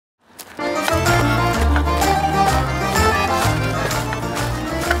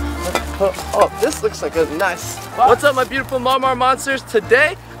Oh, this looks like a nice spot. What's up, my beautiful Marmar monsters?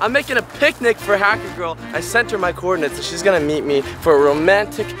 Today, I'm making a picnic for Hacker Girl. I sent her my coordinates, and she's gonna meet me for a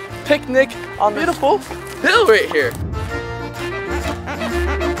romantic picnic on the beautiful hill right here.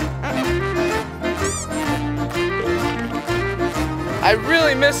 I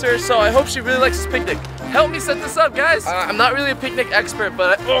really miss her, so I hope she really likes this picnic. Help me set this up, guys. I'm not really a picnic expert,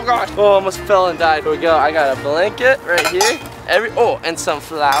 but oh gosh, almost fell and died. Here we go. I got a blanket right here. And some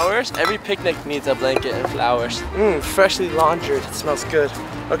flowers. Every picnic needs a blanket and flowers. Freshly laundered. It smells good.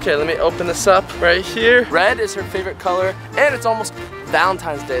 Okay, let me open this up right here. Red is her favorite color, and it's almost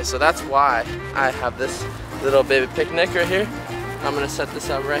Valentine's Day, so that's why I have this little baby picnic right here. I'm gonna set this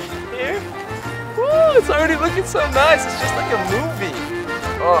up right here. Woo, it's already looking so nice. It's just like a movie.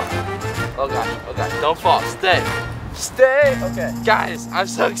 Oh gosh, don't fall, stay. Okay, guys, I'm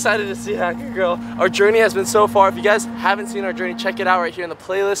so excited to see Hacker Girl. Our journey has been so far. If you guys haven't seen our journey, check it out right here in the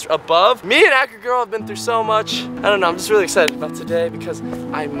playlist above. Me and Hacker Girl have been through so much. I don't know, I'm just really excited about today because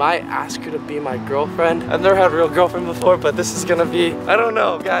I might ask her to be my girlfriend. I've never had a real girlfriend before, but this is gonna be, I don't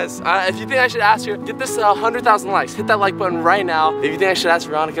know, guys. If you think I should ask her, get this 100,000 likes. Hit that like button right now. If you think I should ask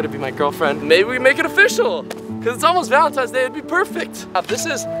Veronica to be my girlfriend, maybe we make it official. Because it's almost Valentine's Day, it'd be perfect. This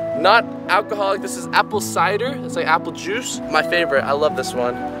is not alcoholic, this is apple cider. It's like apple juice. My favorite, I love this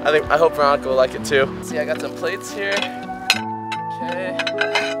one. I hope Veronica will like it too. See, I got some plates here. Okay.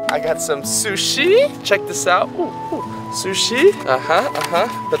 I got some sushi. Check this out. Ooh. Sushi.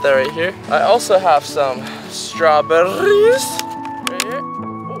 Put that right here. I also have some strawberries. Right here.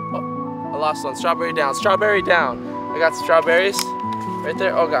 I lost one. Strawberry down. Strawberry down. I got strawberries. Right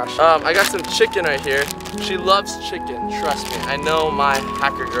there, oh gosh. I got some chicken right here. She loves chicken, trust me. I know my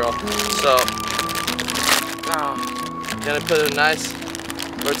Hacker Girl. So, gonna put a nice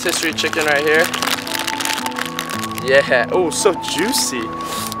rotisserie chicken right here. Yeah, oh, so juicy.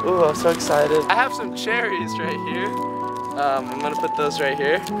 Oh, I'm so excited. I have some cherries right here. I'm gonna put those right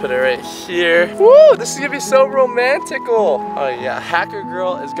here. Put it right here. Woo, this is gonna be so romantical. Oh yeah, Hacker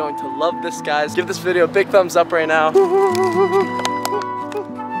Girl is going to love this, guys. Give this video a big thumbs up right now.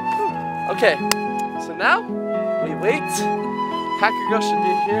 Okay, so now we wait. Hacker Girl should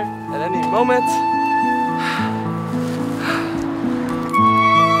be here at any moment.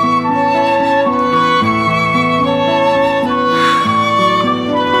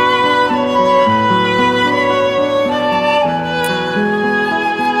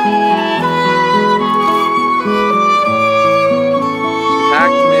 She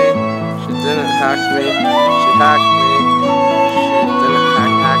hacked me. She didn't hack me. She hacked me.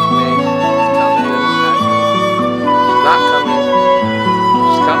 Not coming.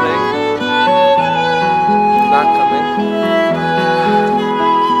 She's coming. She's not coming.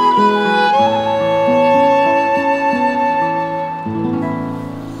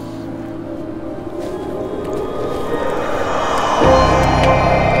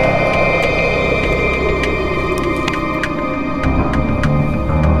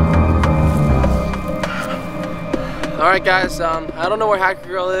 Alright guys, I don't know where Hacker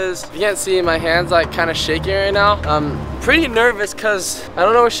Girl is. You can't see, my hand's like kind of shaking right now. I'm pretty nervous because I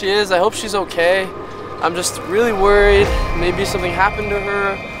don't know where she is. I hope she's okay. I'm just really worried. Maybe something happened to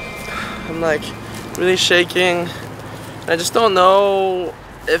her. I'm like really shaking. I just don't know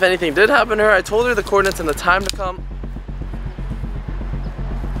if anything did happen to her. I told her the coordinates and the time to come.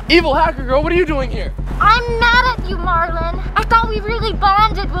 Evil Hacker Girl, what are you doing here? I'm mad at you, Marlin. I thought we really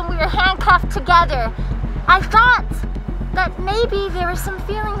bonded when we were handcuffed together. I thought that maybe there were some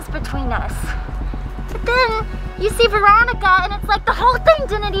feelings between us. But then you see Veronica and it's like the whole thing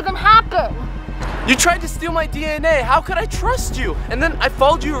didn't even happen. You tried to steal my DNA. How could I trust you? And then I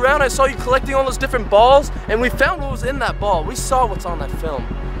followed you around. I saw you collecting all those different balls and we found what was in that ball. We saw what's on that film.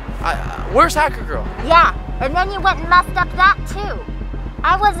 Where's Hacker Girl? Yeah, and then you went and messed up that too.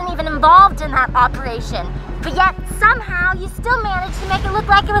 I wasn't even involved in that operation. But yet, somehow, you still managed to make it look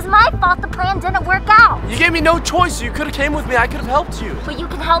like it was my fault the plan didn't work out. You gave me no choice. You could have came with me. I could have helped you. But you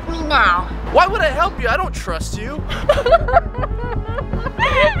can help me now. Why would I help you? I don't trust you.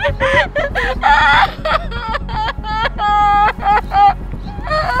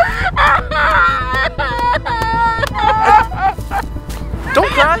 Don't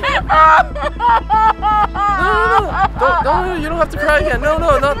cry. No, you don't have to cry again. No,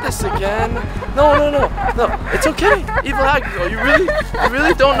 not this again. No, it's okay. Evil Hacker Girl, you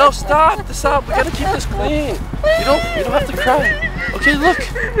really don't know. Stop. We gotta keep this clean. You don't have to cry. Okay, look.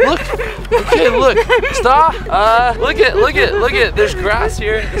 Okay, look. Stop. Look it. There's grass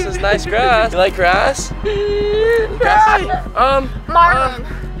here. This is nice grass. You like grass? Marlin.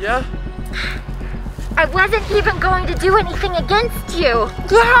 Yeah? I wasn't even going to do anything against you.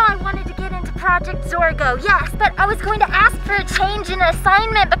 Yeah, I wanted to Project Zorgo, yes, but I was going to ask for a change in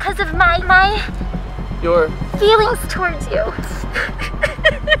assignment because of my Your feelings towards you.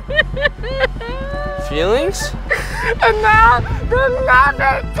 feelings? And now they'll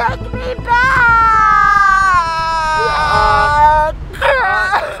never take me back.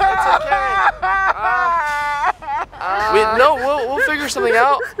 It's okay. No, we'll figure something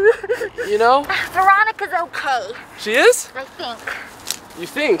out. You know? Veronica's okay. She is? I think. You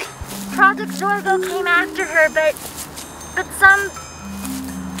think? Project Zorgo came after her, but some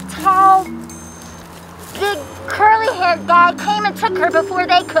tall, big, curly-haired guy came and took her before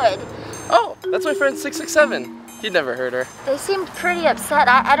they could. Oh, that's my friend 667. He'd never hurt her. They seemed pretty upset.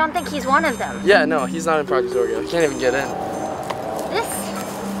 I don't think he's one of them. Yeah, no, he's not in Project Zorgo. He can't even get in. This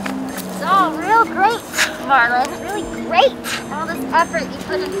is all real great, Marlin. Really great. All this effort you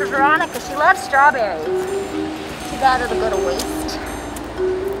put in for Veronica. She loves strawberries. Too bad it'll go to waste.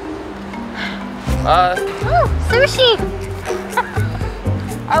 Ooh, sushi!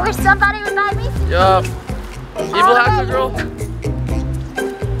 I wish somebody would buy me sushi. Yup. Evil hacker girl.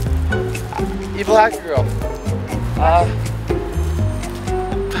 Evil hacker girl.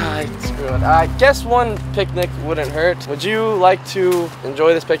 Screw it. I guess one picnic wouldn't hurt. Would you like to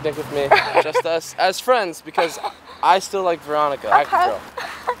enjoy this picnic with me? Just us as friends, because I still like Veronica, hacker girl.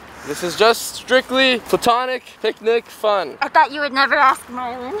 This is just strictly platonic picnic fun. I thought you would never ask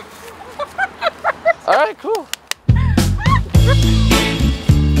Marlin. All right, cool.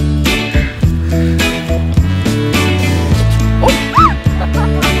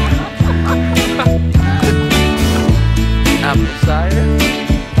 Apple cider.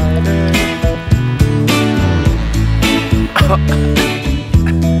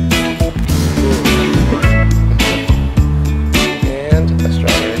 And a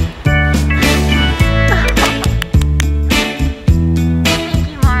strawberry. Thank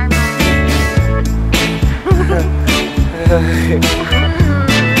you, Marlin.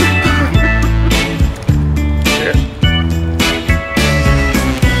 Cheers.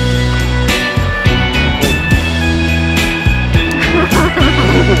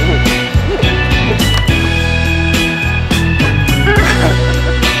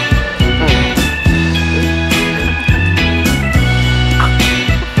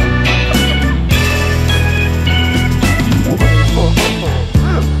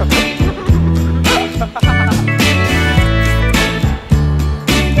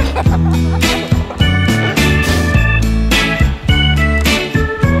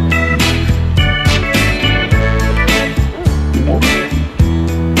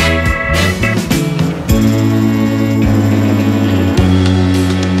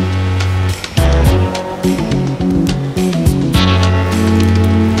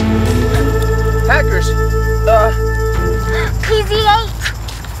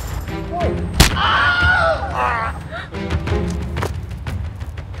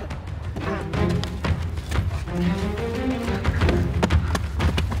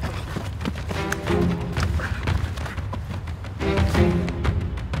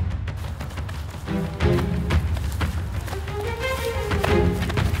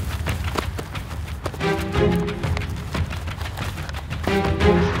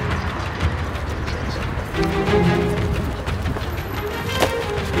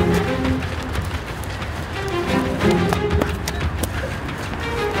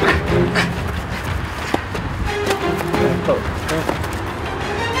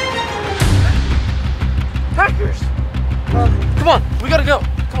 Hackers! Come on, we gotta go.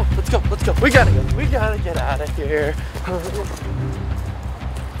 Come on, let's go, let's go. We gotta go. We gotta get out of here. Come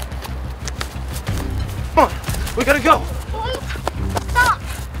on, we gotta go. Wait, stop.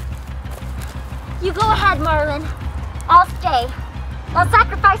 You go ahead, Marlin. I'll stay. I'll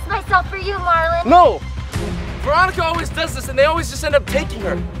sacrifice myself for you, Marlin. No! Veronica always does this and they always just end up taking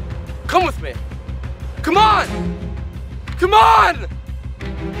her. Come with me. Come on! Come on!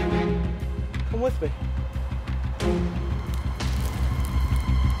 Come with me.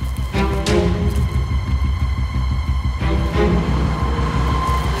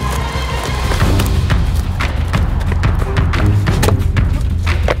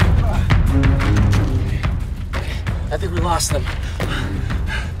 I think we lost them.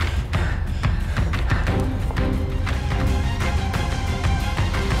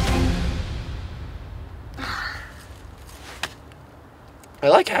 I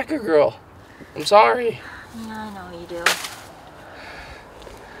like Hacker Girl. I'm sorry. Yeah, I know you do.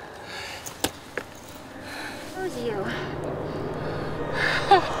 Who's you?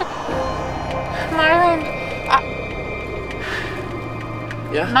 Marlin,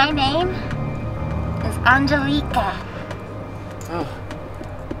 Yeah? my name is Angelica. Oh.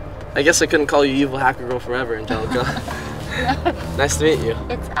 I guess I couldn't call you evil hacker girl forever, Angelica. Nice to meet you.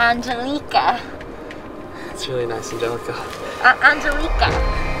 It's Angelica. It's really nice, Angelica. Angelica.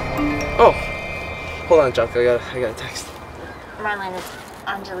 Oh, hold on, Angelica. I got a text. Marlin, it's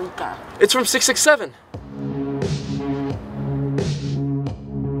Angelica. It's from 667.